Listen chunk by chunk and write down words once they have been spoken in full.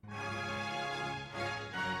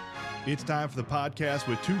It's time for the podcast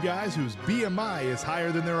with two guys whose BMI is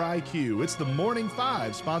higher than their IQ. It's the Morning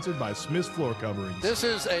Five, sponsored by Smith's Floor Coverings. This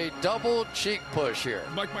is a double cheek push here.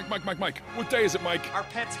 Mike. What day is it, Mike? Our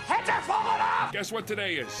pets' heads are falling off! Guess what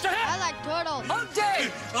today is? I like turtles. Hump day!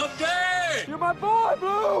 Hump day! You're my boy,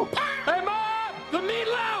 Blue! Hey, Mom! The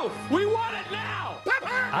meatloaf! We want it now!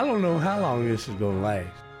 I don't know how long this is going to last.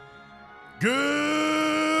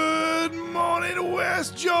 Good morning,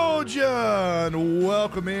 West Georgia, and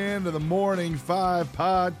welcome into the Morning Five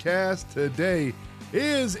podcast. Today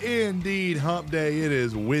is indeed Hump Day. It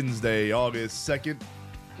is Wednesday, August 2nd.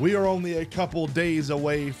 We are only a couple days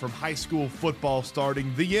away from high school football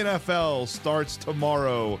starting. The NFL starts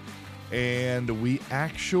tomorrow, and we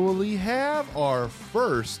actually have our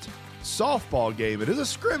first softball game. It is a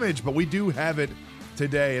scrimmage, but we do have it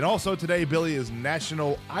today. And also today, Billy, is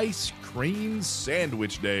National Ice Cream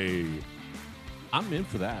Sandwich Day. I'm in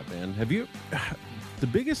for that, man. Have you? The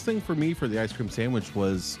biggest thing for me for the ice cream sandwich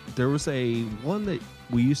was there was a one that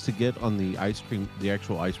we used to get on the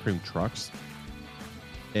actual ice cream trucks,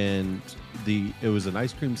 and it was an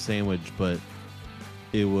ice cream sandwich, but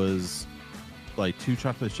it was like 2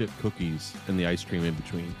 chocolate chip cookies and the ice cream in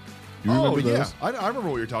between. You remember those? I remember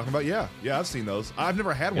what you're talking about. Yeah, I've seen those. I've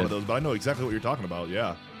never had one of those, but I know exactly what you're talking about.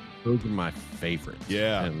 Yeah, those are my favorites.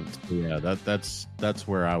 Yeah, and yeah, that's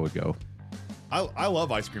where I would go. I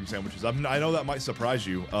love ice cream sandwiches. I know that might surprise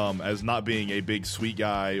you, as not being a big sweet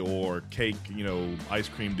guy or cake, ice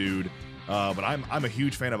cream dude. But I'm a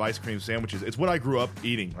huge fan of ice cream sandwiches. It's what I grew up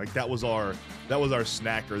eating. Like that was our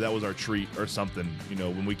snack, or that was our treat or something.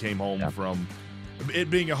 When we came home from it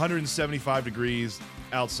being 175 degrees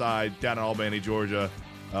outside down in Albany, Georgia,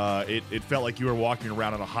 it felt like you were walking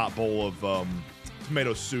around in a hot bowl of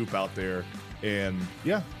tomato soup out there. And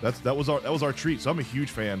yeah, that was our treat. So I'm a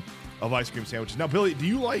huge fan of ice cream sandwiches. Now, Billy, do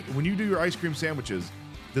you like, when you do your ice cream sandwiches,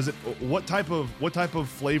 what type of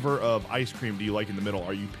flavor of ice cream do you like in the middle?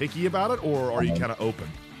 Are you picky about it, or are you kind of open?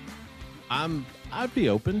 I'd be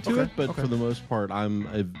open to it, but for the most part,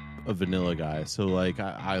 I'm a vanilla guy. So like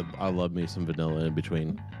I love me some vanilla in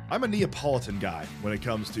between. I'm a Neapolitan guy when it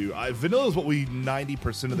comes to vanilla is what we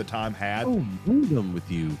 90% of the time had. Oh, them with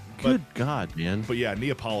you. Good God, man. But yeah,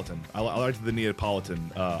 Neapolitan. I like the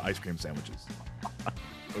Neapolitan ice cream sandwiches.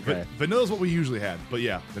 Okay. Vanilla is what we usually had, but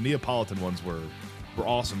yeah, the Neapolitan ones were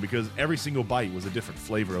awesome because every single bite was a different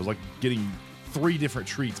flavor. It was like getting 3 different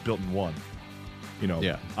treats built in one.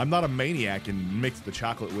 Yeah. I'm not a maniac and mix the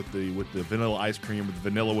chocolate with the vanilla ice cream, with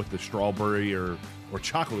vanilla with the strawberry or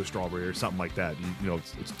chocolate with strawberry or something like that.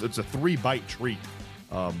 It's a 3-bite treat.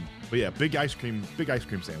 But yeah, big ice cream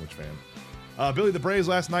sandwich fan. Billy, the Braves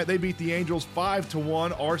last night, they beat the Angels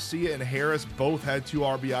 5-1. Arcia and Harris both had 2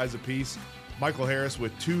 RBIs apiece. Michael Harris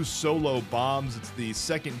with 2 solo bombs. It's the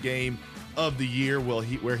second game of the year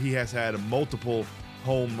where he has had multiple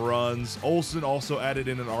home runs. Olsen also added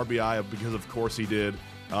in an RBI because of course he did.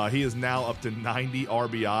 He is now up to 90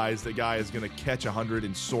 RBIs. The guy is going to catch 100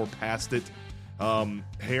 and soar past it.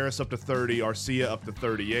 Harris up to 30, Arcia up to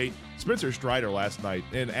 38. Spencer Strider last night,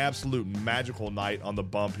 an absolute magical night on the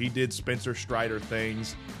bump. He did Spencer Strider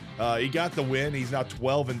things. He got the win. He's now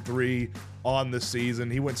 12-3 on the season.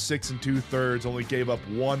 He went 6 2/3, only gave up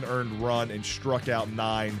 1 earned run and struck out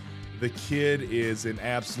 9. The kid is an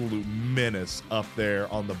absolute menace up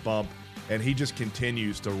there on the bump, and he just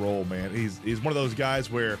continues to roll, man. He's one of those guys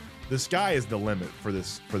where the sky is the limit for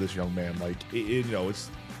this young man. Like it's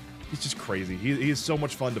just crazy. He is so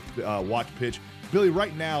much fun to watch pitch. Billy,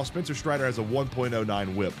 right now, Spencer Strider has a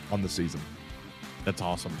 1.09 WHIP on the season. That's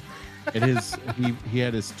awesome. It is. he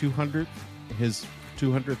had his 200th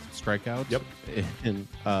strikeouts. Yep. In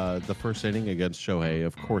the first inning against Shohei.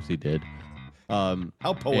 Of course he did.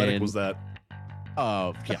 How poetic was that?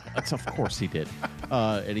 Yeah, that's of course he did.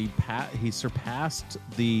 And he surpassed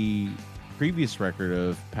the previous record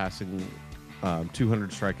of passing 200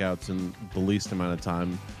 strikeouts in the least amount of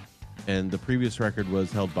time, and the previous record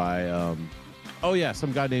was held by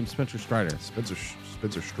some guy named Spencer Strider.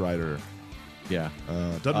 Spencer Strider. Yeah,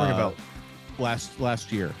 doesn't ring a bell.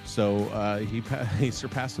 Last year, so he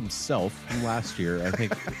surpassed himself from last year. I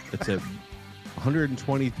think it's a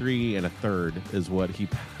 123 1/3 is what he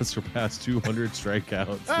surpassed 200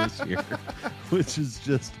 strikeouts this year, which is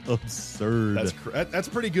just absurd. That's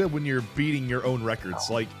pretty good when you're beating your own records.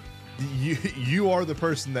 Like you are the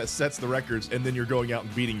person that sets the records, and then you're going out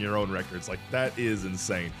and beating your own records. Like that is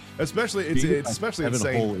insane. Especially it's especially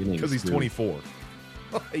insane because he's 24.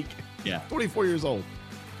 Like 24 years old.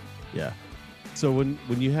 Yeah. So when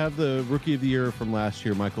you have the Rookie of the Year from last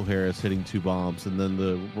year, Michael Harris hitting 2 bombs, and then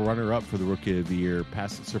the runner-up for the Rookie of the Year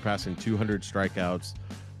surpassing 200 strikeouts,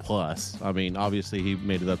 plus. I mean, obviously he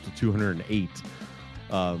made it up to 208.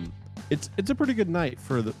 It's a pretty good night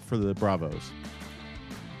for the Bravos.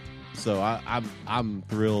 So I'm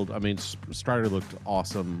thrilled. I mean, Strider looked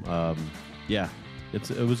awesome. Yeah, it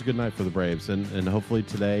was a good night for the Braves, and hopefully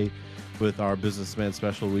today with our businessman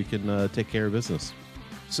special we can take care of business.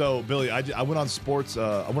 So Billy, I went on sports.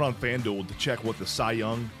 I went on FanDuel to check what the Cy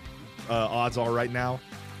Young odds are right now,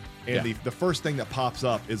 and the first thing that pops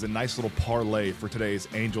up is a nice little parlay for today's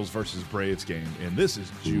Angels versus Braves game, and this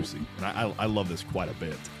is juicy, and I love this quite a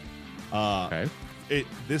bit. Okay.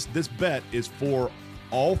 This bet is for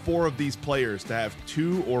all four of these players to have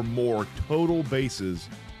 2 or more total bases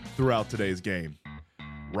throughout today's game.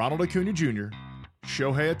 Ronald Acuna Jr.,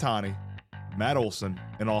 Shohei Ohtani, Matt Olson,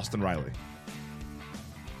 and Austin Riley.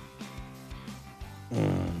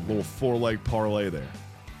 Little 4-leg parlay there.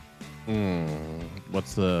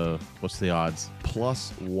 What's the odds?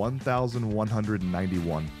 Plus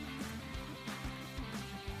 1,191.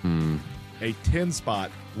 A 10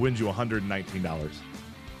 spot wins you $119.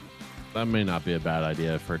 That may not be a bad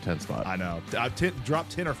idea for a 10 spot. I know. Drop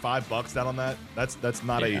 10 or $5 down on that. That's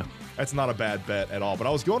not a bad bet at all. But I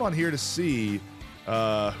was going on here to see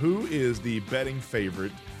who is the betting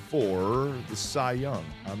favorite for the Cy Young.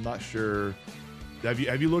 I'm not sure. Have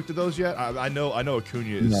you looked at those yet? I know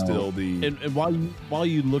Acuna is still the. And while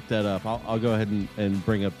you look that up, I'll go ahead and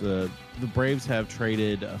bring up the Braves have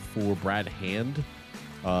traded for Brad Hand,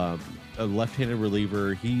 a left-handed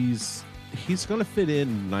reliever. He's going to fit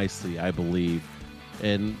in nicely, I believe.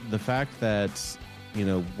 And the fact that,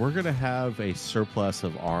 we're going to have a surplus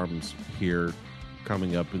of arms here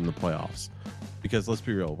coming up in the playoffs, because let's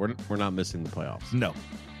be real, we're not missing the playoffs. No.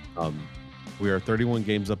 We are 31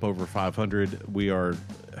 games up over 500. We are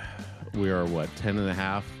what, 10 and a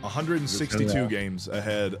half? 162 games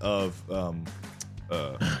ahead of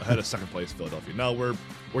second place Philadelphia. No, we're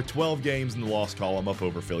 12 games in the loss column up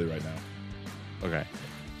over Philly right now. Okay.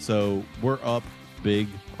 So we're up big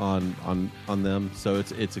on them, so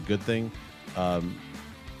it's a good thing, but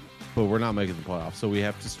we're not making the playoffs. So we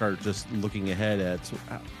have to start just looking ahead at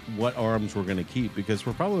what arms we're going to keep, because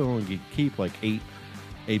we're probably only going to keep like eight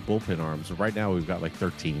bullpen arms. Right now we've got like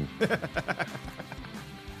 13.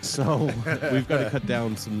 So we've got to cut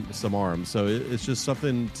down some arms. So it's just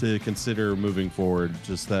something to consider moving forward.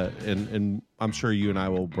 Just that, and I'm sure you and I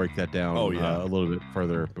will break that down a little bit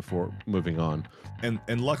further before moving on.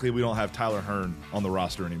 And luckily we don't have Tyler Hearn on the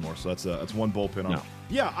roster anymore, so that's one bullpen on. No.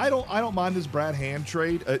 Yeah, I don't mind this Brad Hand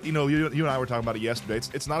trade. You and I were talking about it yesterday.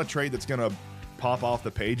 It's not a trade that's gonna pop off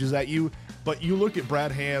the pages at you, but you look at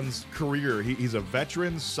Brad Hand's career. He's a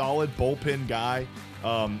veteran, solid bullpen guy.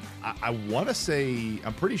 I want to say,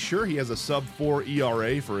 I'm pretty sure he has a sub-4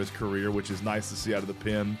 ERA for his career, which is nice to see out of the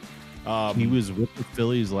pen. He was with the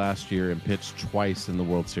Phillies last year and pitched twice in the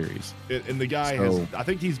World Series. And the guy I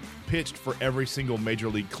think he's pitched for every single major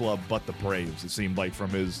league club but the Braves, it seemed like, from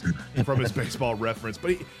his baseball reference.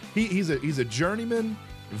 But he's a journeyman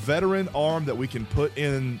veteran arm that we can put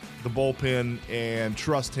in the bullpen and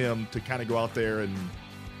trust him to kind of go out there and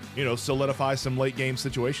solidify some late game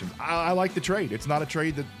situations. I like the trade. It's not a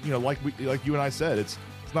trade that like you and I said, it's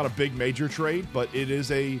not a big major trade, but it is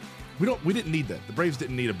we didn't need that. The Braves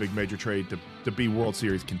didn't need a big major trade to be World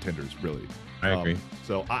Series contenders, really. I agree.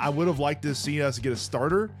 So I would have liked to see us get a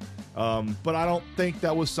starter, but I don't think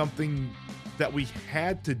that was something that we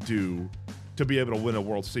had to do to be able to win a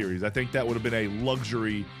World Series. I think that would have been a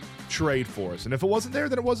luxury trade for us. And if it wasn't there,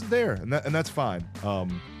 then it wasn't there, and that's fine.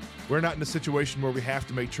 We're not in a situation where we have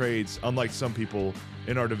to make trades, unlike some people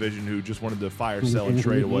in our division who just wanted to fire, sell, and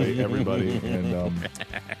trade away everybody. And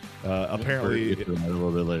apparently, a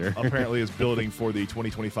little bit later. apparently is building for the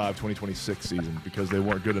 2025-2026 season because they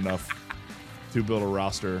weren't good enough to build a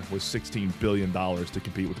roster with $16 billion to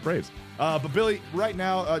compete with the Braves. But Billy, right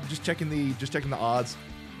now, just checking the odds.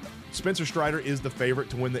 Spencer Strider is the favorite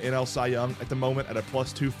to win the NL Cy Young at the moment at a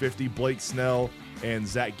plus 250. Blake Snell and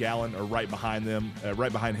Zach Gallen are right behind him at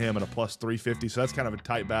a plus 350. So that's kind of a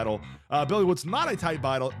tight battle. Billy, what's not a tight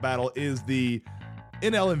battle is the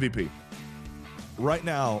NL MVP. Right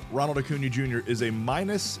now, Ronald Acuna Jr. is a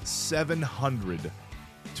minus 700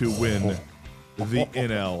 to win the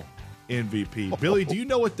NL MVP. Billy, do you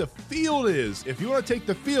know what the field is? If you want to take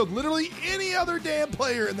the field, literally any other damn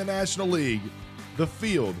player in the National League, the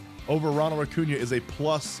field over Ronald Acuna is a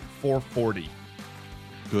plus 440.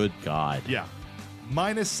 Good God. Yeah.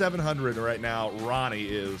 Minus 700 right now, Ronnie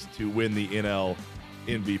is to win the NL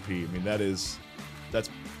MVP. I mean, that's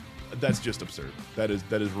just absurd. That is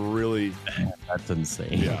really that's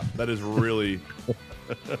insane. Yeah, that is really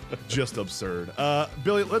Just absurd.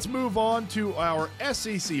 Billy, let's move on to our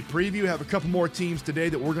SEC preview. Have a couple more teams today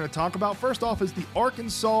that we're going to talk about. First off is the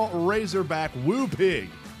Arkansas Razorback Woo Pig.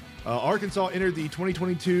 Arkansas entered the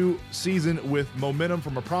 2022 season with momentum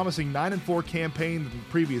from a promising 9-4 campaign the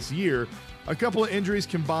previous year. A couple of injuries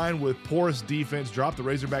combined with porous defense dropped the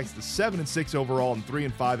Razorbacks to 7-6 overall and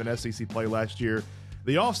 3-5 in SEC play last year.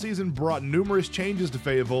 The offseason brought numerous changes to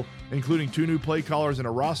Fayetteville, including 2 new play callers and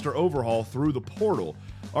a roster overhaul through the portal.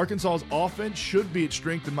 Arkansas's offense should be its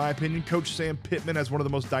strength, in my opinion. Coach Sam Pittman has one of the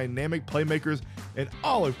most dynamic playmakers in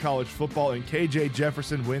all of college football, and KJ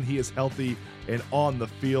Jefferson when he is healthy and on the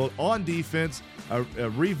field. On defense, a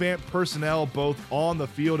revamped personnel both on the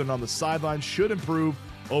field and on the sideline should improve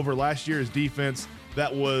over last year's defense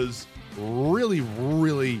that was really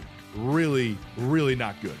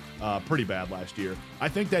not good. Pretty bad last year. I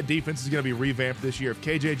think that defense is going to be revamped this year. If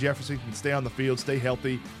KJ Jefferson can stay on the field, stay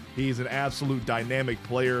healthy, he's an absolute dynamic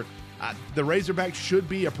player. The Razorbacks should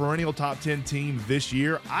be a perennial top 10 team this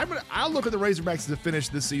year. I'll look at the Razorbacks to finish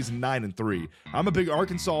this season 9-3. I'm a big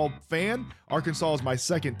Arkansas fan. Arkansas is my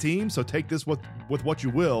second team, so take this with what you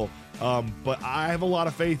will. But I have a lot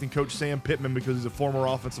of faith in Coach Sam Pittman because he's a former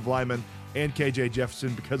offensive lineman, and KJ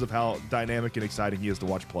Jefferson because of how dynamic and exciting he is to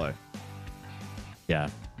watch play. Yeah.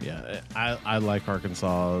 I like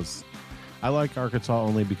Arkansas. I like Arkansas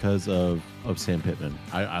only because of Sam Pittman.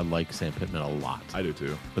 I like Sam Pittman a lot. I do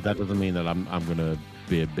too. But that doesn't mean that I'm going to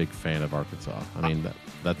be a big fan of Arkansas. I mean,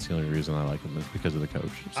 that's the only reason I like him is because of the coach.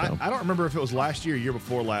 So. I don't remember if it was last year or year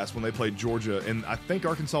before last when they played Georgia, and I think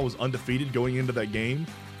Arkansas was undefeated going into that game.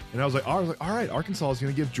 And I was like, all right, Arkansas is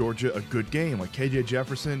going to give Georgia a good game. Like, KJ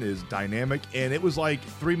Jefferson is dynamic. And it was like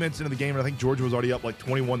 3 minutes into the game, and I think Georgia was already up like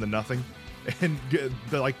 21-0. And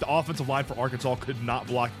the offensive line for Arkansas could not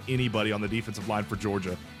block anybody on the defensive line for Georgia.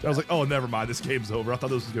 And I was like, oh, never mind. This game's over. I thought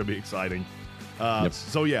this was going to be exciting.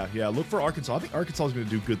 So, yeah, look for Arkansas. I think Arkansas is going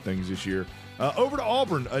to do good things this year. Over to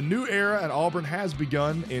Auburn. A new era at Auburn has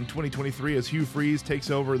begun in 2023 as Hugh Freeze takes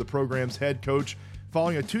over the program's head coach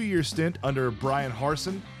following a 2-year stint under Brian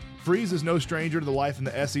Harsin. Freeze is no stranger to the life in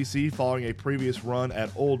the SEC following a previous run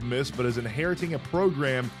at Ole Miss, but is inheriting a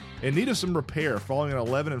program in need of some repair following an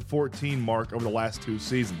 11-14 mark over the last 2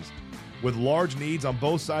 seasons. With large needs on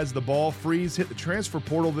both sides of the ball, Freeze hit the transfer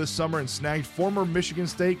portal this summer and snagged former Michigan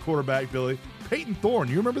State quarterback Peyton Thorne.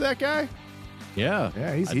 You remember that guy? Yeah,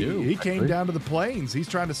 he came down to the Plains. He's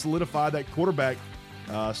trying to solidify that quarterback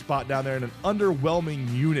spot down there in an underwhelming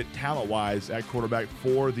unit talent-wise at quarterback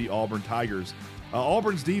for the Auburn Tigers.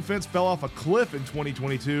 Auburn's defense fell off a cliff in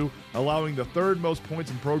 2022, allowing the 3rd most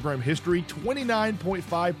points in program history,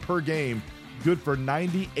 29.5 per game, good for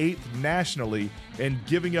 98th nationally, and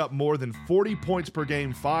giving up more than 40 points per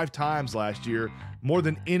game 5 times last year, more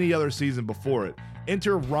than any other season before it.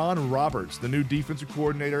 Enter Ron Roberts, the new defensive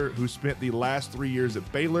coordinator who spent the last 3 years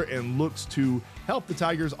at Baylor and looks to help the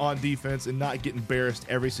Tigers on defense and not get embarrassed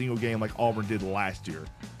every single game like Auburn did last year.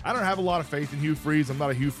 I don't have a lot of faith in Hugh Freeze. I'm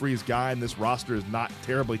not a Hugh Freeze guy, and this roster is not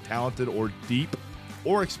terribly talented or deep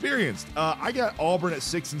or experienced. I got Auburn at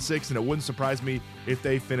 6-6, and it wouldn't surprise me if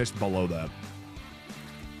they finished below that.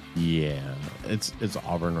 Yeah, it's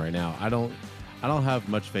Auburn right now. I don't have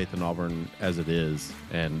much faith in Auburn as it is,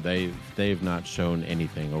 and they've not shown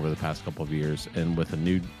anything over the past couple of years. And with a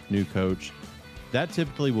new coach, that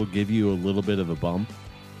typically will give you a little bit of a bump.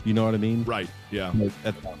 You know what I mean? Right. Yeah. But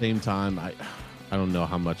at the same time, I don't know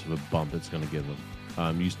how much of a bump it's going to give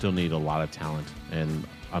them. You still need a lot of talent, and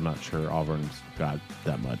I'm not sure Auburn's got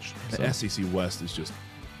that much. So. The SEC West is just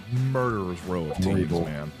murderer's row of teams,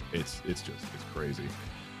 man. It's crazy.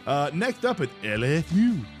 Next up at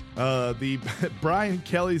LSU. The Brian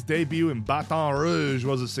Kelly's debut in Baton Rouge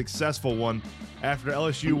was a successful one after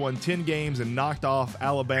LSU won 10 games and knocked off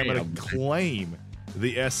Alabama to claim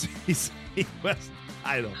the SEC West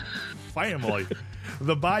title. Family.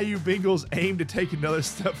 The Bayou Bengals aim to take another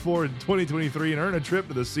step forward in 2023 and earn a trip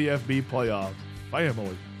to the CFB playoffs.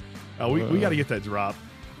 Family. We got to get that drop.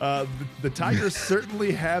 The Tigers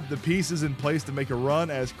certainly have the pieces in place to make a run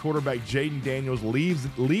as quarterback Jaden Daniels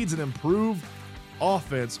leads an improved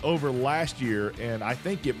offense over last year, and I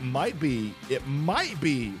think it might be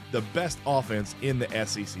the best offense in the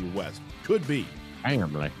SEC West. Could be.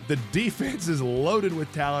 The defense is loaded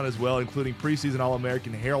with talent as well, including preseason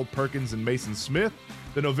All-American Harold Perkins and Mason Smith.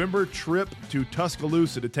 The November trip to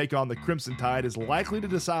Tuscaloosa to take on the Crimson Tide is likely to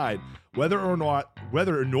decide whether or not back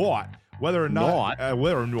to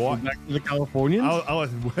the Californians.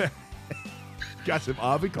 Got some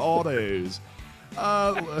avocados.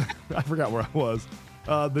 I forgot where I was.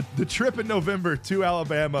 The trip in November to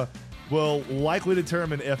Alabama will likely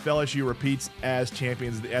determine if LSU repeats as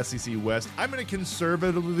champions of the SEC West. I'm going to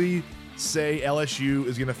conservatively say LSU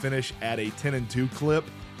is going to finish at a 10-2 clip.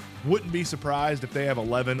 Wouldn't be surprised if they have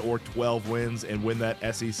 11 or 12 wins and win that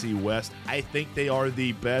SEC West. I think they are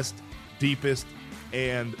the best, deepest,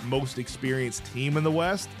 and most experienced team in the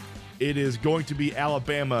West. It is going to be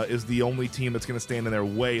Alabama is the only team that's going to stand in their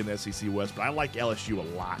way in the SEC West. But I like LSU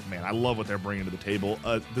a lot, man. I love what they're bringing to the table.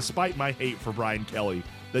 Despite my hate for Brian Kelly,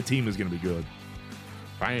 the team is going to be good.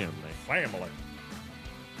 Family.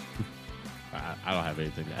 I don't have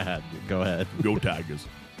anything to add. Go ahead. Go Tigers.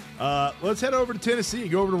 Let's head over to Tennessee.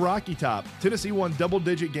 Go over to Rocky Top. Tennessee won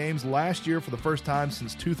double-digit games last year for the first time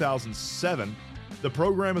since 2007. The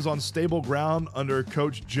program is on stable ground under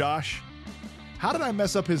Coach Josh. How did I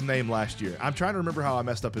mess up his name last year? I'm trying to remember how I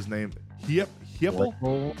messed up his name. Heppel?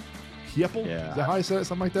 Heppel? Yeah. Is that how I said it?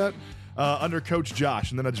 Something like that? Under Coach Josh,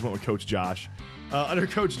 and then I just went with Coach Josh. Under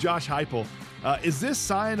Coach Josh Heupel. Is this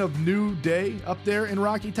sign of new day up there in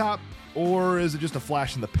Rocky Top, or is it just a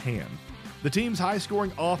flash in the pan? The team's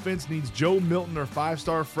high-scoring offense needs Joe Milton or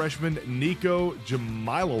five-star freshman Nico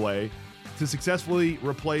Jamilaway to successfully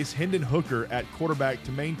replace Hendon Hooker at quarterback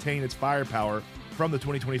to maintain its firepower from the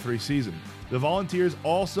 2023 season. The Volunteers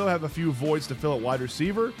also have a few voids to fill at wide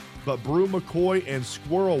receiver, but Brew McCoy and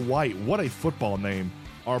Squirrel White, what a football name,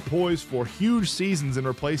 are poised for huge seasons in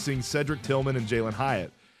replacing Cedric Tillman and Jalen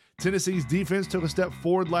Hyatt. Tennessee's defense took a step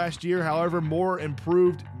forward last year. However, more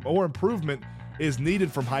improvement is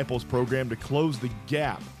needed from Heupel's program to close the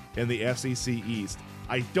gap in the SEC East.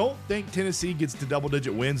 I don't think Tennessee gets to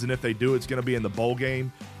double-digit wins, and if they do, it's going to be in the bowl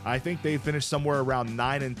game. I think they finish somewhere around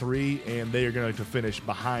 9-3, and they are going to finish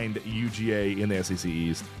behind UGA in the SEC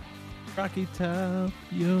East. Rocky Top,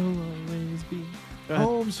 you'll always be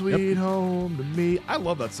Home sweet home to me. I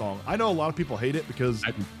love that song. I know a lot of people hate it because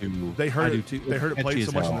they heard it played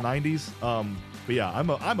so much in the 90s. But yeah,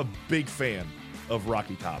 I'm a big fan of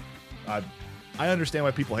Rocky Top. I understand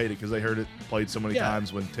why people hate it because they heard it played so many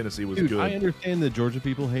times when Tennessee was good. I understand the Georgia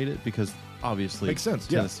people hate it because obviously makes sense.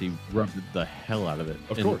 Tennessee rubbed the hell out of it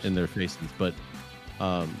in their faces. But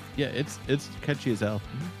it's catchy as hell.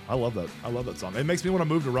 I love that. I love that song. It makes me want to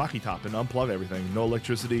move to Rocky Top and unplug everything. No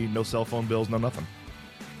electricity, no cell phone bills, no nothing.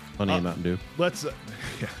 Funny and Mountain Dew. Let's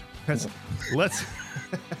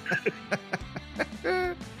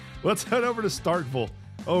let's head over to Starkville.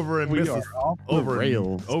 Over in Mississippi.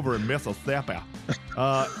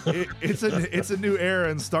 It's a new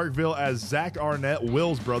era in Starkville as Zach Arnett,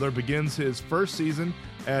 Will's brother, begins his first season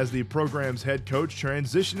as the program's head coach.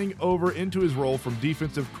 Transitioning over into his role from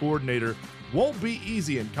defensive coordinator won't be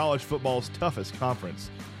easy in college football's toughest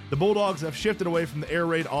conference. The Bulldogs have shifted away from the air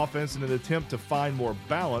raid offense in an attempt to find more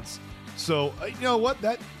balance. So, you know what?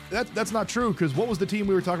 That's not true, because what was the team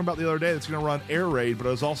we were talking about the other day that's going to run air raid, but it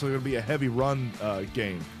was also going to be a heavy run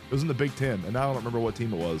game? It was in the Big Ten, and now I don't remember what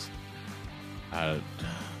team it was. I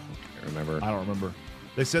can't remember. I don't remember.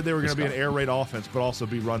 They said they were going to be an air raid offense, but also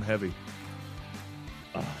be run heavy.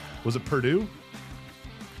 Was it Purdue?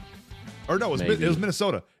 Or no, it was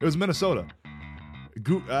Minnesota. It was Minnesota.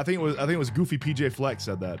 I think it was Goofy PJ Fleck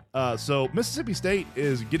said that. So Mississippi State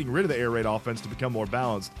is getting rid of the air raid offense to become more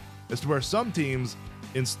balanced, as to where some teams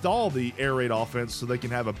install the air raid offense so they can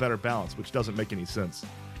have a better balance, which doesn't make any sense.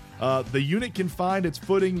 The unit can find its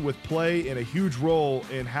footing with play in a huge role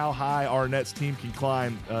in how high Arnett's team can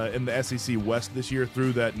climb in the SEC West this year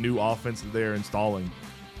through that new offense that they're installing.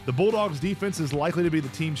 The Bulldogs' defense is likely to be the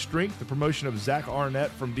team's strength. The promotion of Zach Arnett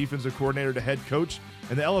from defensive coordinator to head coach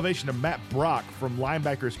and the elevation of Matt Brock from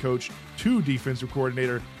linebackers coach to defensive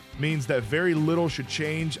coordinator means that very little should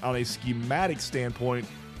change on a schematic standpoint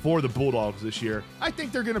for the Bulldogs this year. I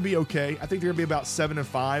think they're going to be okay. I think they're going to be about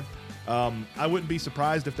 7-5. I wouldn't be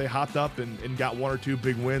surprised if they hopped up and got one or two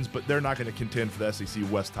big wins, but they're not going to contend for the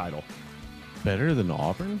SEC West title. Better than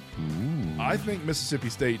Auburn? Ooh. I think Mississippi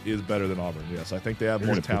State is better than Auburn, yes. I think they have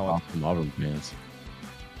more talent. Auburn fans.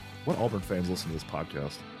 What Auburn fans listen to this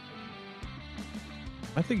podcast?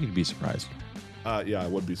 I think you'd be surprised. Yeah, I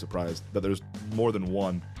would be surprised that there's more than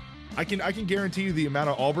one. I can guarantee you the amount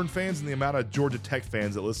of Auburn fans and the amount of Georgia Tech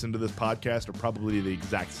fans that listen to this podcast are probably the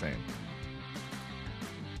exact same.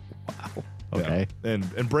 Wow. Okay. Yeah.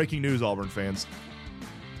 And breaking news, Auburn fans,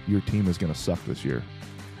 your team is going to suck this year.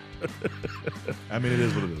 I mean, it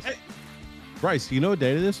is what it is. Hey, Bryce, you know what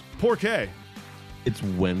day it is? Poor K. It's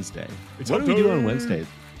Wednesday. What do we do on Wednesdays?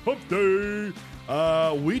 Hump Day.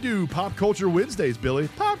 We do Pop Culture Wednesdays, Billy.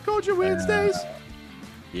 Pop Culture Wednesdays.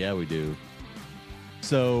 Yeah, we do.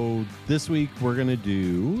 So this week we're going to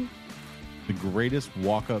do the greatest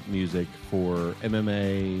walk-up music for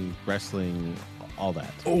MMA, wrestling, all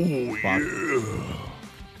that. Oh, yeah.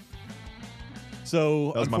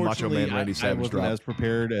 So That was my Macho Man unfortunately, Randy I Savage wasn't drop. as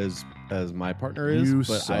prepared as my partner is, You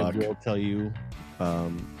but suck. I will tell you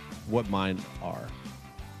what mine are.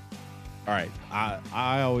 All right,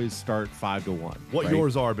 I always start 5-1. What right?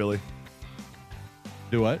 yours are, Billy?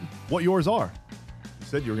 Do what? What yours are? You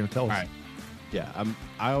said you were going to tell us. All right. Yeah,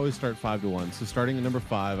 I always start 5-1. So starting at number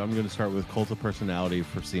 5, I'm going to start with Cult of Personality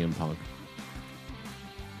for CM Punk.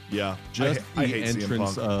 Yeah, Just I the hate CM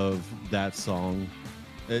entrance Punk. of that song,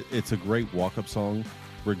 it's a great walk-up song,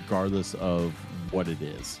 regardless of what it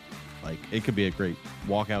is. Like, it could be a great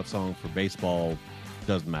walkout song for baseball,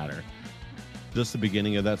 doesn't matter. Just the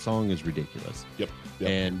beginning of that song is ridiculous. Yep.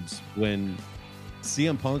 And when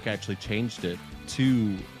CM Punk actually changed it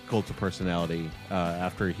to Cult of Personality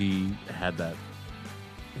after he had that,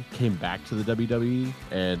 came back to the WWE,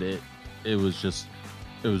 and it was just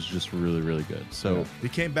really, really good. So he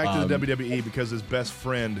came back to the WWE because his best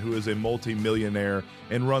friend, who is a multi-millionaire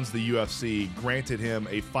and runs the UFC, granted him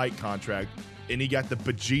a fight contract, and he got the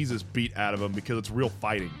bejesus beat out of him because it's real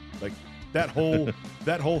fighting. Like that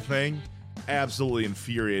whole thing absolutely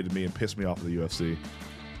infuriated me and pissed me off of the UFC.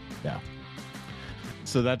 yeah.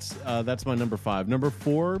 So that's my number 5. Number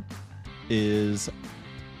 4 is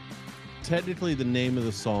technically the name of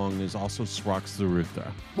the song is also Srox the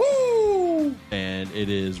Ruther. Woo! And it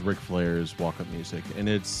is Ric Flair's walk-up music, and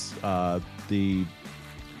it's the,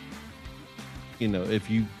 you know, if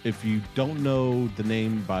you don't know the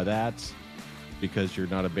name by that because you're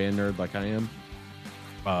not a band nerd like I am,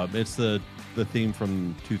 it's the theme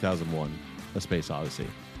from 2001, A Space Odyssey.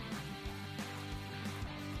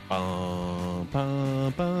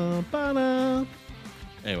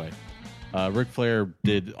 Anyway, Ric Flair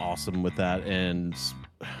did awesome with that, and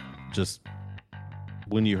just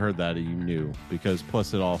when you heard that, you knew, because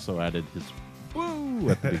plus it also added his woo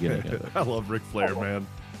at the beginning of it. I love Ric Flair, man.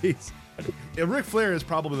 Ric Flair is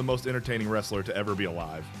probably the most entertaining wrestler to ever be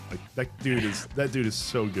alive. Like that dude is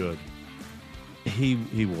so good.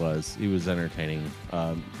 He was entertaining.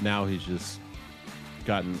 Now he's just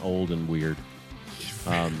gotten old and weird.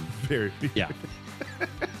 Very. Yeah.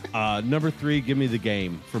 Number 3, Give Me the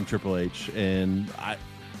Game from Triple H, and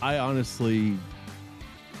I honestly,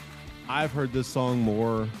 I've heard this song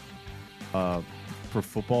more for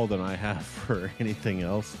football than I have for anything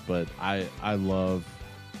else, but I love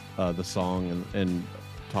the song and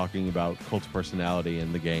talking about Cult of Personality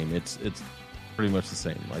in the game. It's pretty much the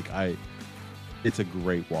same. Like it's a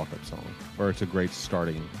great walk-up song, or it's a great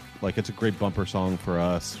starting, like it's a great bumper song for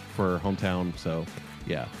us for hometown. So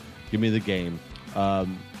yeah, Give Me the Game.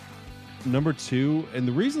 Number 2, and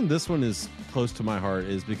the reason this one is close to my heart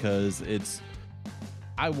is because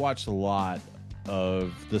I watched a lot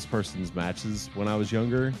of this person's matches when I was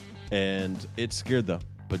younger, and it scared the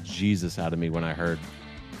bejesus out of me when I heard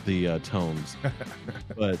the tones.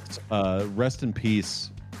 But Rest in Peace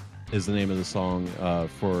is the name of the song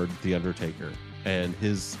for The Undertaker, and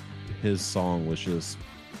his song was just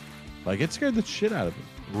like, it scared the shit out of me.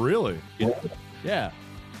 Really? You know? Yeah.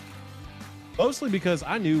 Mostly because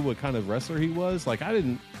I knew what kind of wrestler he was. Like I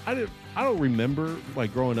don't remember,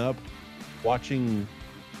 like, growing up watching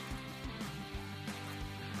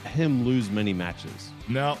him lose many matches.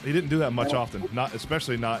 No, he didn't do that much often.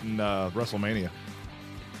 Especially not in WrestleMania.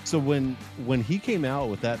 So when he came out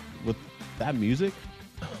with that music,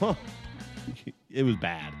 it was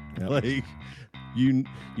bad. Yep. Like you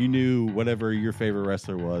knew whatever your favorite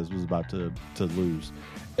wrestler was about to lose.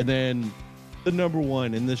 And then the number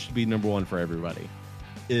 1, and this should be number 1 for everybody,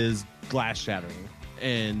 is Glass Shattering.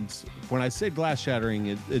 And when I say Glass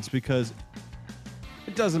Shattering, it's because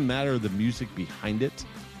it doesn't matter the music behind it.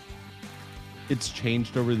 It's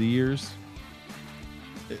changed over the years.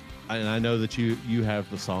 And I know that you have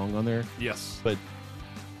the song on there. Yes. But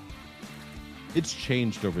it's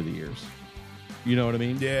changed over the years. You know what I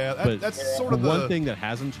mean? Yeah, that's sort of the one thing that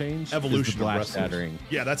hasn't changed. evolution is the Glass of wrestlers. Shattering.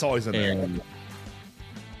 Yeah, that's always in there. And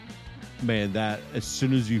man, that as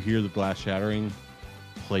soon as you hear the Glass Shattering,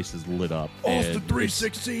 place is lit up. Austin And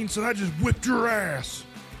 316, so I just whipped your ass.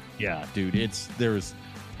 yeah, dude, there's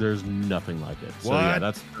nothing like it. So What? yeah,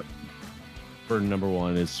 that's for number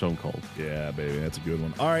 1 is Stone Cold. Yeah, baby, that's a good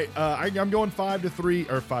one. All right, I'm going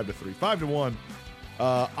 5-1.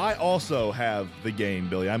 I also have the game,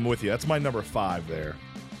 Billy. I'm with you. That's my number 5 there.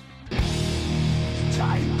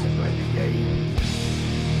 Time to play the game.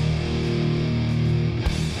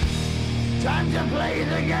 Time to play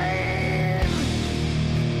the game.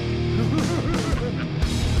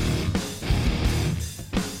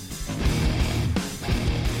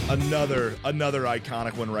 Another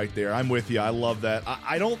iconic one right there. I'm with you. I love that.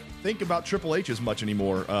 I don't think about Triple H as much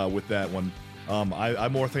anymore with that one. I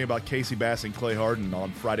more think about Casey Bass and Clay Harden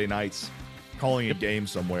on Friday nights calling a game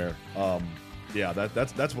somewhere. Yeah,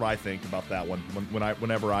 that's what I think about that one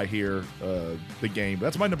whenever I hear the game.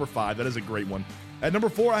 That's my number 5. That is a great one. At number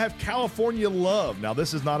 4, I have California Love. Now,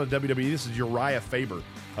 this is not a WWE. This is Uriah Faber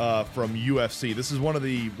from UFC. This is one of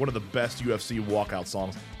the best UFC walkout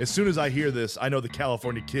songs. As soon as I hear this, I know the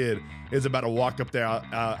California Kid is about to walk up there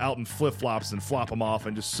out in flip-flops and flop them off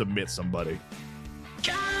and just submit somebody.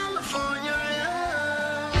 California.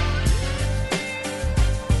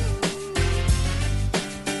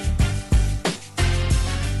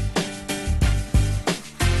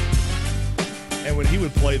 And when he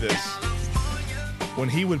would play this,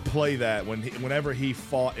 whenever he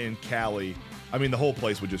fought in Cali, I mean, the whole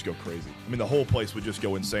place would just go crazy. I mean, the whole place would just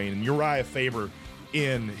go insane. And Uriah Faber,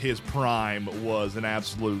 in his prime, was an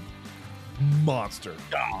absolute monster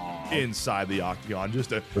inside the octagon.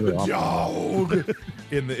 Just a dog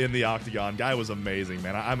in the octagon. Guy was amazing,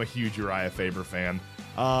 man. I'm a huge Uriah Faber fan.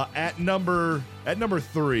 At number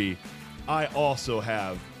 3, I also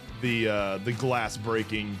have the glass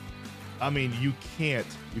breaking. I mean, you can't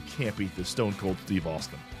beat this Stone Cold Steve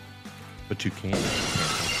Austin. But you can.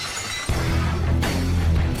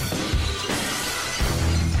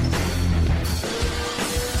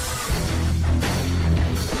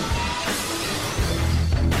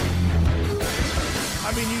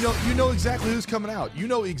 I mean, you know exactly who's coming out. You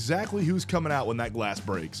know exactly who's coming out when that glass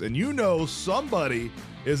breaks, and you know somebody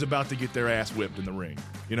is about to get their ass whipped in the ring.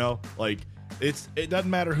 You know, like. It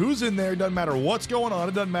doesn't matter who's in there. It doesn't matter what's going on.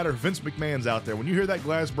 It doesn't matter if Vince McMahon's out there. When you hear that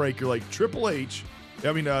glass break, you're like, Triple H,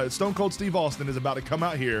 Stone Cold Steve Austin is about to come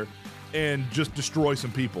out here and just destroy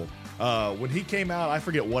some people. When he came out, I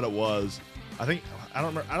forget what it was. I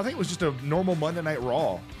don't think it was just a normal Monday Night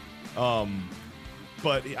Raw.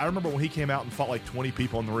 But I remember when he came out and fought like 20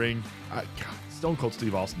 people in the ring. God, Stone Cold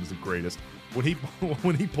Steve Austin is the greatest. When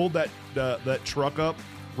he pulled that truck up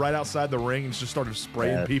right outside the ring and just started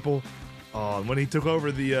spraying people. When he took over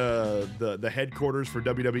the headquarters for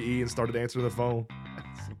WWE and started answering the phone.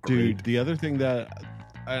 Dude, the other thing that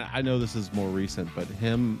I know this is more recent, but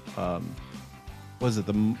him, was it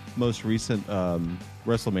the most recent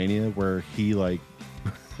WrestleMania where he like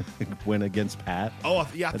went against Pat? Oh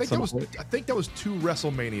yeah, I think that was 2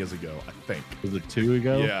 WrestleManias ago. I think was it 2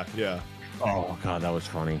 ago? Yeah. Oh god, that was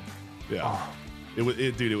funny. Yeah, oh. It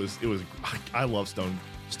was. I love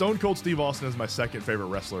Stone Cold Steve Austin is my second favorite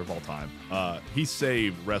wrestler of all time. He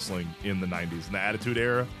saved wrestling in the 90s, in the Attitude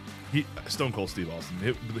Era. Stone Cold Steve Austin,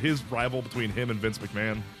 his rival between him and Vince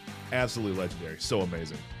McMahon, absolutely legendary. So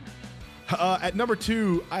amazing. At number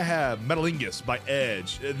 2, I have Metalingus by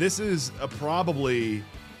Edge. This is probably,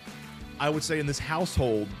 I would say in this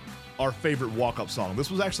household, our favorite walk-up song. This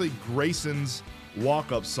was actually Grayson's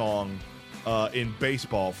walk-up song in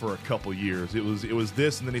baseball for a couple years. It was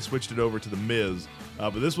this, and then he switched it over to The Miz.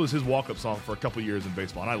 But this was his walk-up song for a couple years in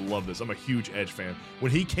baseball, and I love this. I'm a huge Edge fan.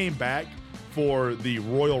 When he came back for the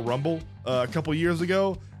Royal Rumble a couple years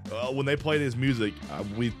ago, when they played his music,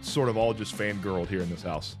 we sort of all just fangirled here in this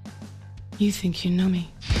house. You think you know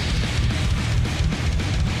me?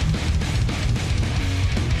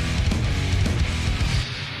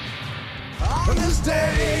 On this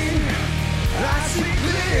day, I see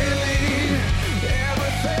clearly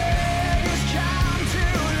everything is come to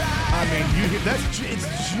life. I mean,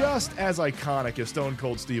 it's just as iconic as Stone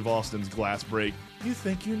Cold Steve Austin's glass break. You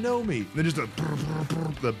think you know me? And then just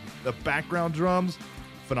the background drums,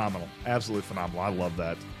 phenomenal, absolutely phenomenal. I love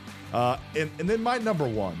that. And then my number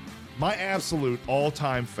 1, my absolute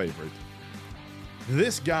all-time favorite.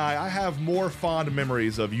 This guy, I have more fond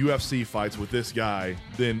memories of UFC fights with this guy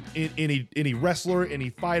than any wrestler,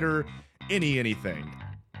 any fighter, anything.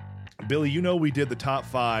 Billy, you know we did the top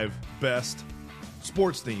 5 best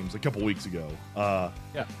sports themes a couple weeks ago.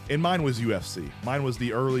 Yeah. And mine was UFC. Mine was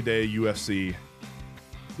the early day UFC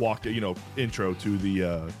intro to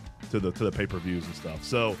the pay-per-views and stuff.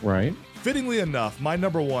 So, right. Fittingly enough, my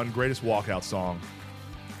number 1 greatest walkout song,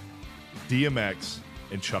 DMX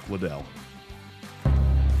and Chuck Liddell.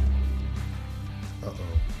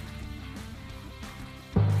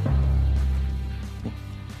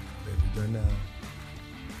 Baby, go now.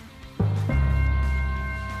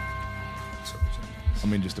 I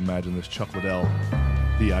mean, just imagine this Chuck Liddell,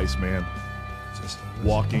 the Iceman,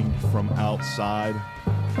 walking from outside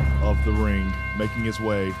of the ring, making his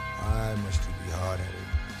way. I must be hard-headed.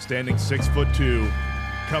 Standing 6'2",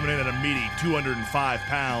 coming in at a meaty 205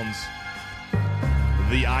 pounds.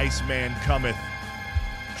 The Iceman cometh,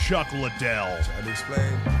 Chuck Liddell. Try to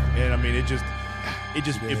explain. And I mean,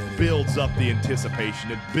 it builds up the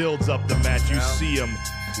anticipation. It builds up the match. You see him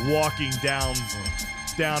walking down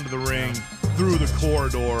to the ring, through the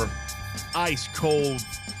corridor, ice cold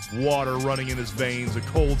water running in his veins, a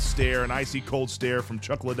cold stare, an icy cold stare from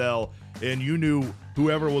Chuck Liddell, and you knew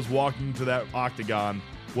whoever was walking to that octagon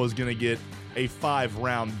was going to get a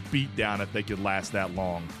 5-round beatdown if they could last that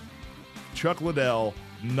long. Chuck Liddell,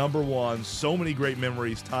 number one. So many great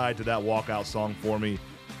memories tied to that walkout song for me.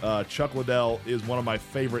 Chuck Liddell is one of my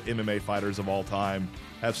favorite MMA fighters of all time.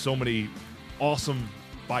 Have so many awesome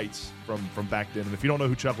fights from back then. And if you don't know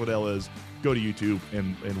who Chuck Liddell is, go to YouTube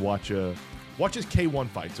and watch his K1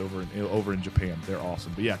 fights over in Japan. They're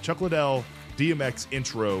awesome. But yeah, Chuck Liddell, DMX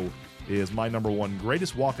intro is my number one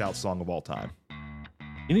greatest walkout song of all time.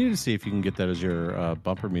 You need to see if you can get that as your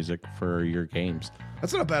bumper music for your games.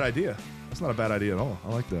 That's not a bad idea. That's not a bad idea at all. I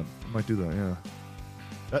like that. I might do that, yeah.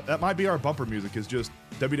 That might be our bumper music, is just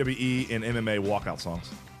WWE and MMA walkout songs.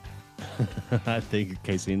 I think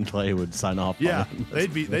Casey and Clay would sign off. Yeah,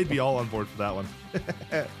 they'd be all on board for that one.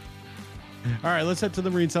 All right, let's head to the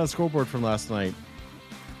Marine South Scoreboard from last night.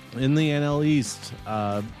 In the NL East,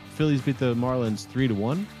 Phillies beat the Marlins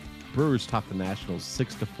 3-1. Brewers top the Nationals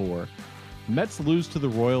 6-4. Mets lose to the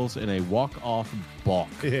Royals in a walk-off balk.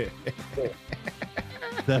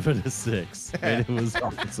 7-6, and it was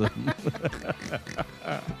awesome.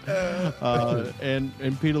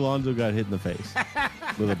 And Pete Alonso got hit in the face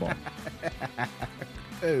with a ball.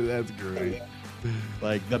 Hey, that's great.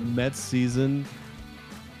 Like, the Mets season,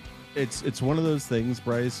 it's one of those things,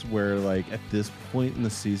 Bryce, where like at this point in the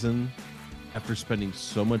season, after spending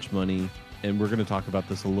so much money, and we're going to talk about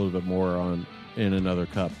this a little bit more in another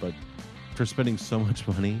cup, but for spending so much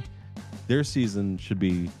money, their season should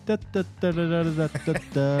be.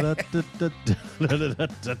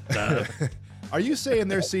 Are you saying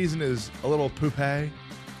their season is a little poopy?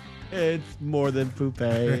 It's more than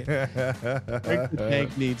poopy. Frank the Tank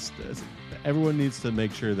everyone needs to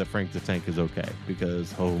make sure that Frank the Tank is okay,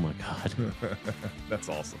 because oh my god, that's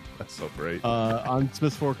awesome. That's so great. On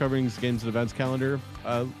Smith's Four Coverings games and events calendar,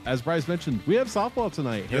 as Bryce mentioned, we have softball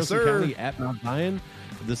tonight. Yes, Harrison sir. County at Mount Zion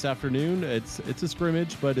this afternoon. It's a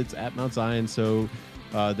scrimmage, but it's at Mount Zion, so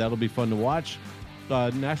that'll be fun to watch.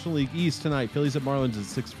 National League East tonight, Phillies at Marlins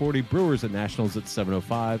at 6:40, Brewers at Nationals at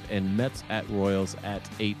 7:05, and Mets at Royals at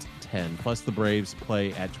 8:10. Plus the Braves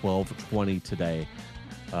play at 12:20 today,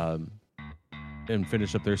 and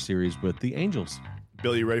finish up their series with the Angels.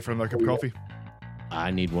 Bill, you ready for another cup of coffee? I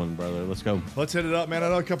need one, brother. Let's go. Let's hit it up, man.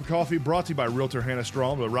 Another cup of coffee brought to you by Realtor Hannah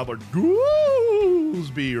Strawn, the Robert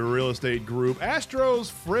Goolsby Real Estate Group. Astros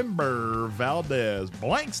Framber Valdez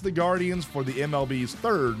blanks the Guardians for the MLB's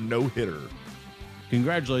third no-hitter.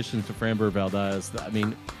 Congratulations to Framber Valdez. I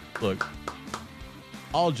mean, look,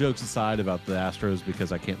 all jokes aside about the Astros,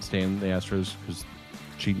 because I can't stand the Astros because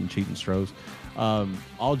cheating Stros.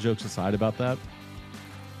 All jokes aside about that,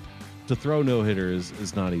 to throw no-hitter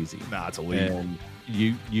is not easy. Nah, it's a lead. And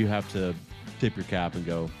you have to tip your cap and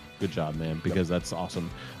go, good job, man, because that's awesome.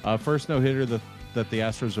 First no-hitter that the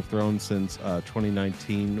Astros have thrown since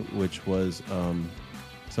 2019, which was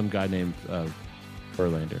some guy named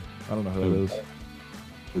Verlander. I don't know who that is.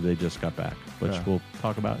 Who they just got back, which we'll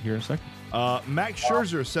talk about here in a second. Max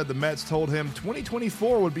Scherzer said the Mets told him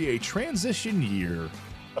 2024 would be a transition year.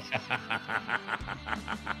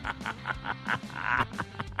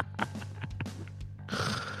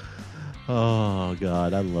 Oh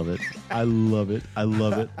God, I love it. I love it. I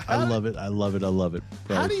love it. I love it. I love it. I love it.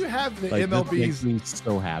 Bryce. How do you have the Like, this MLB's makes me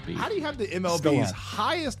so happy? How do you have the So MLB's happy.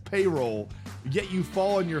 highest payroll, yet you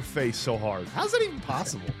fall on your face so hard? How's that even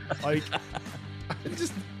possible? Like,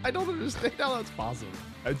 I don't understand how that's possible.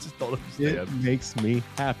 I just don't understand. It makes me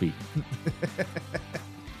happy.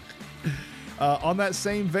 On that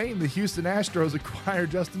same vein, the Houston Astros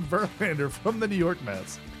acquired Justin Verlander from the New York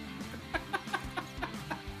Mets.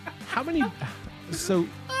 How many? So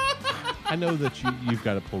I know that you've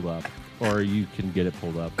got it pulled up, or you can get it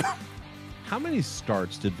pulled up. How many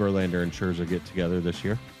starts did Verlander and Scherzer get together this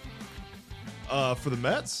year? For the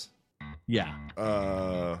Mets? Yeah,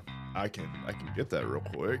 I can get that real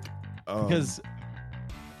quick. because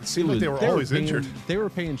It seemed like they were always injured. They were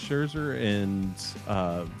paying Scherzer and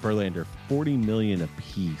Verlander $40 million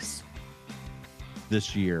apiece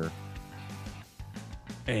this year,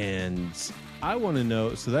 and I want to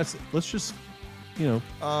know. So let's just,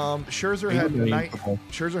 Scherzer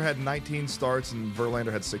had 19 starts and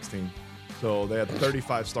Verlander had 16, so they had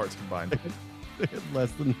 35 starts combined. they had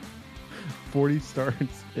less than 40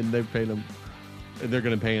 starts, and they paid him, and they're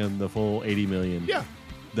going to pay him the full $80 million. Yeah,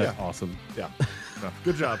 that's awesome. Yeah. No,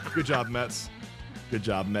 good job, Mets. Good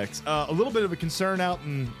job, Mets. A little bit of a concern out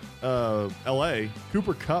in L.A.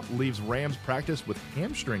 Cooper Kupp leaves Rams practice with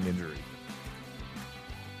hamstring injury.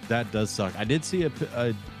 That does suck. I did see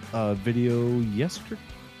a video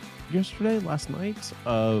last night,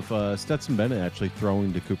 of Stetson Bennett actually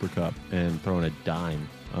throwing to Cooper Kupp and throwing a dime.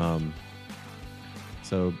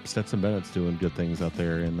 So Stetson Bennett's doing good things out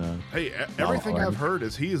there. Hey, everything I've heard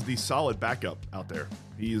is he is the solid backup out there.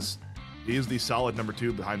 He is the solid number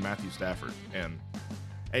 2 behind Matthew Stafford. And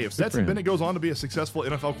hey, if Stetson Bennett goes on to be a successful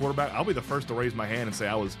NFL quarterback, I'll be the first to raise my hand and say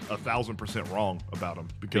I was 1,000% wrong about him,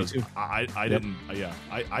 because I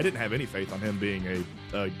didn't have any faith on him being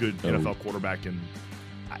a good NFL quarterback. And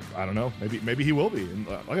I don't know, maybe he will be. And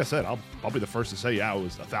like I said, I'll be the first to say, I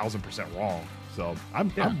was 1,000% wrong. So I'm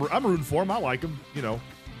rooting for him. I like him. You know,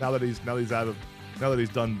 now that he's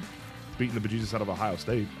done beating the bejesus out of Ohio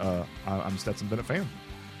State, I'm a Stetson Bennett fan.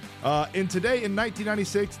 And today in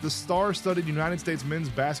 1996, the star-studded United States men's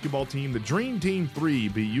basketball team, the Dream Team 3,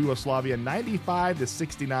 beat Yugoslavia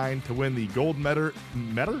 95-69 to win the gold medal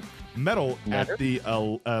at the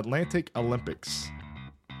Atlantic Olympics.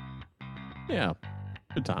 Yeah,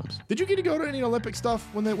 good times. Did you get to go to any Olympic stuff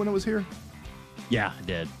when it was here? Yeah, I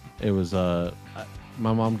did. It was my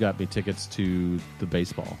mom got me tickets to the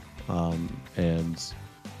baseball, and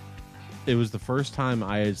it was the first time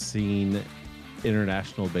I had seen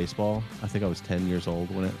international baseball. I think I was 10 years old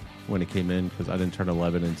when it came in, because I didn't turn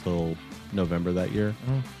 11 until November that year.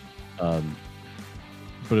 But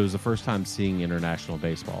it was the first time seeing international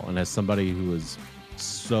baseball, and as somebody who was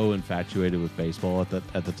so infatuated with baseball at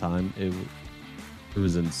the time, it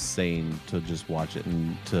was insane to just watch it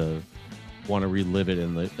and to want to relive it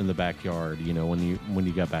in the backyard, you know, when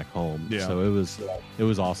you got back home. Yeah. So it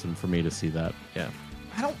was awesome for me to see that. Yeah.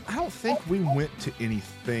 I don't think we went to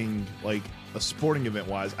anything like a sporting event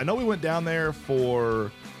wise. I know we went down there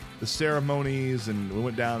for the ceremonies, and we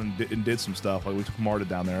went down and did some stuff. Like we took Marta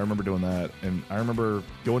down there. I remember doing that, and I remember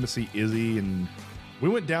going to see Izzy, and we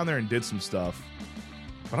went down there and did some stuff.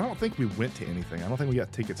 But I don't think we went to anything. I don't think we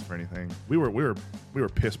got tickets for anything. We were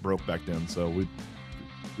piss broke back then, so we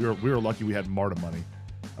were lucky we had Marta money.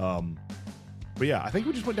 But yeah, I think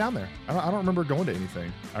we just went down there. I don't remember going to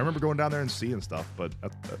anything. I remember going down there and seeing stuff, but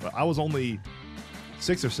I was only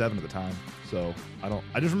 6 or 7 at the time, so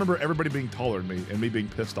I just remember everybody being taller than me and me being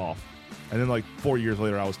pissed off. And then like 4 years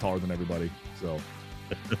later, I was taller than everybody. So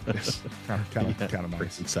it's kind of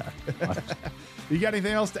nice. You got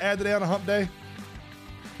anything else to add today on a hump day?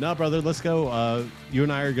 No, brother. Let's go. You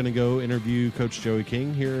and I are going to go interview Coach Joey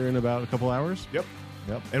King here in about a couple hours. Yep.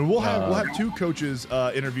 And we'll have 2 coaches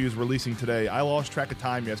interviews releasing today. I lost track of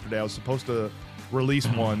time yesterday. I was supposed to release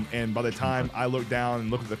one, and by the time I looked down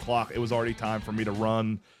and looked at the clock, it was already time for me to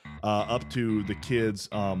run up to the kids'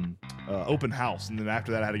 open house, and then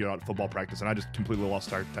after that I had to go out to football practice, and I just completely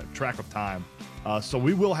lost track of time. So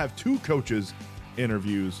we will have 2 coaches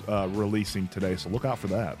interviews releasing today, so look out for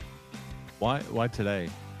that. Why today?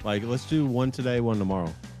 Like, let's do one today, one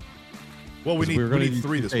tomorrow. Well, we need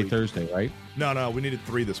 3 this week. Thursday, right? No, we needed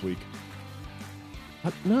 3 this week.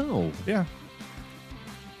 No. Yeah.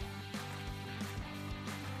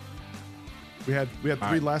 We had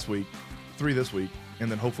 3 last week, 3 this week, and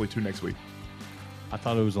then hopefully 2 next week. I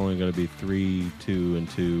thought it was only going to be 3, 2, and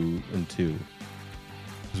 2, and 2.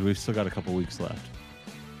 Because we've still got a couple weeks left.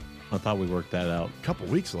 I thought we worked that out. Couple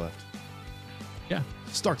weeks left. Yeah.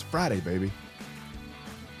 Starts Friday, baby.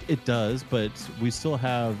 It does, but we still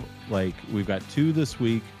have, like, we've got 2 this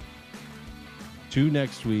week, 2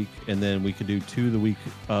 next week, and then we could do 2 the week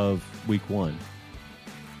of week 1.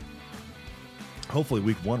 Hopefully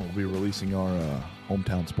week 1 we'll be releasing our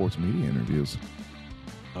hometown sports media interviews.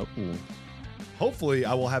 Oh. Hopefully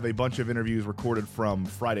I will have a bunch of interviews recorded from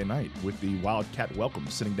Friday night with the Wildcat Welcome,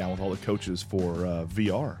 sitting down with all the coaches for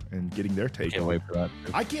VR and getting their take. Can't wait for that.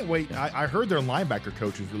 I can't wait. Yeah. I heard their linebacker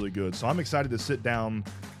coach is really good, so I'm excited to sit down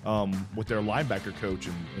with their linebacker coach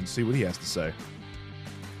and see what he has to say.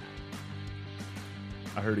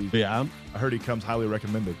 I heard he comes highly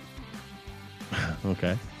recommended.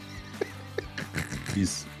 Okay.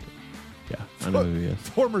 I know who he is.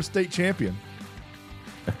 Former state champion.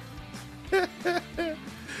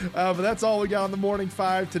 But that's all we got on the Morning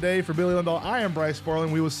 5 today. For Billy Lindahl, I am Bryce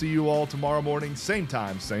Sparling. We will see you all tomorrow morning, same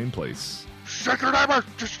time, same place. Shake your neighbors!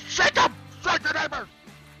 Just shake them! Shake your neighbors!